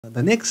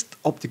The next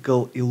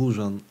optical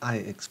illusion I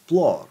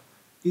explore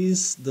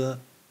is the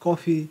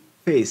coffee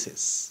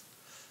faces.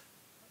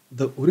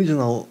 The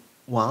original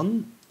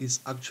one is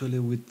actually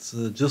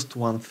with just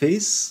one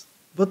face,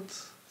 but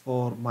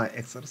for my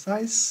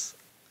exercise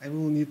I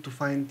will need to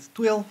find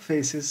 12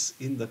 faces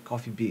in the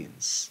coffee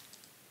beans.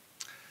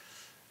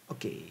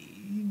 Okay,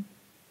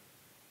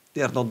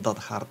 they are not that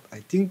hard,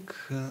 I think.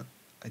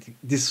 I think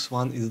this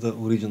one is the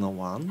original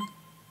one.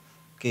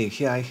 Okay,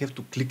 here I have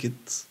to click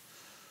it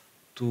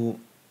to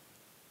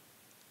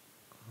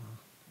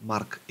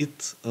mark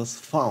it as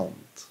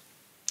found.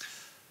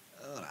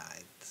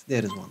 Alright,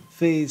 there is one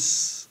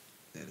face,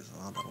 there is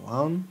another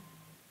one.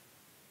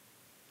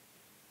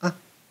 Ah,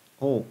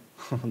 oh,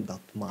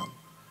 that man.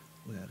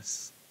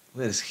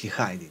 Where is he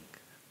hiding?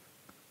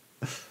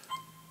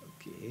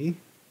 Okay.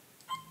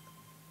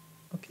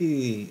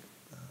 Okay,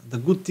 the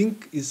good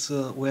thing is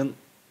when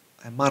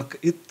I mark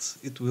it,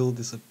 it will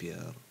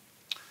disappear.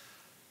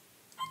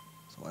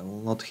 So I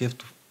will not have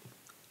to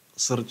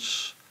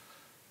search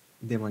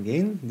them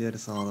again. There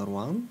is another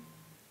one.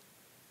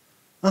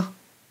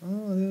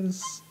 There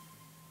is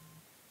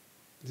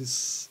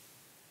this.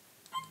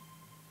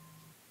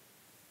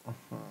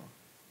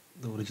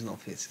 The original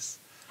faces.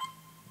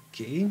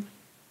 Okay,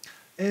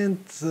 and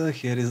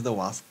here is the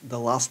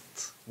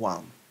last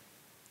one.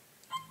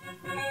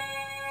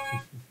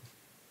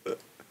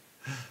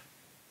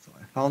 So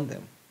I found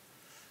them,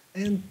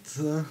 and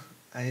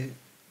I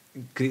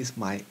increase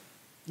my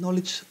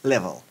knowledge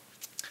level.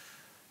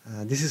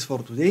 This is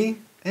for today,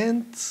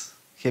 and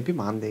happy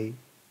Monday.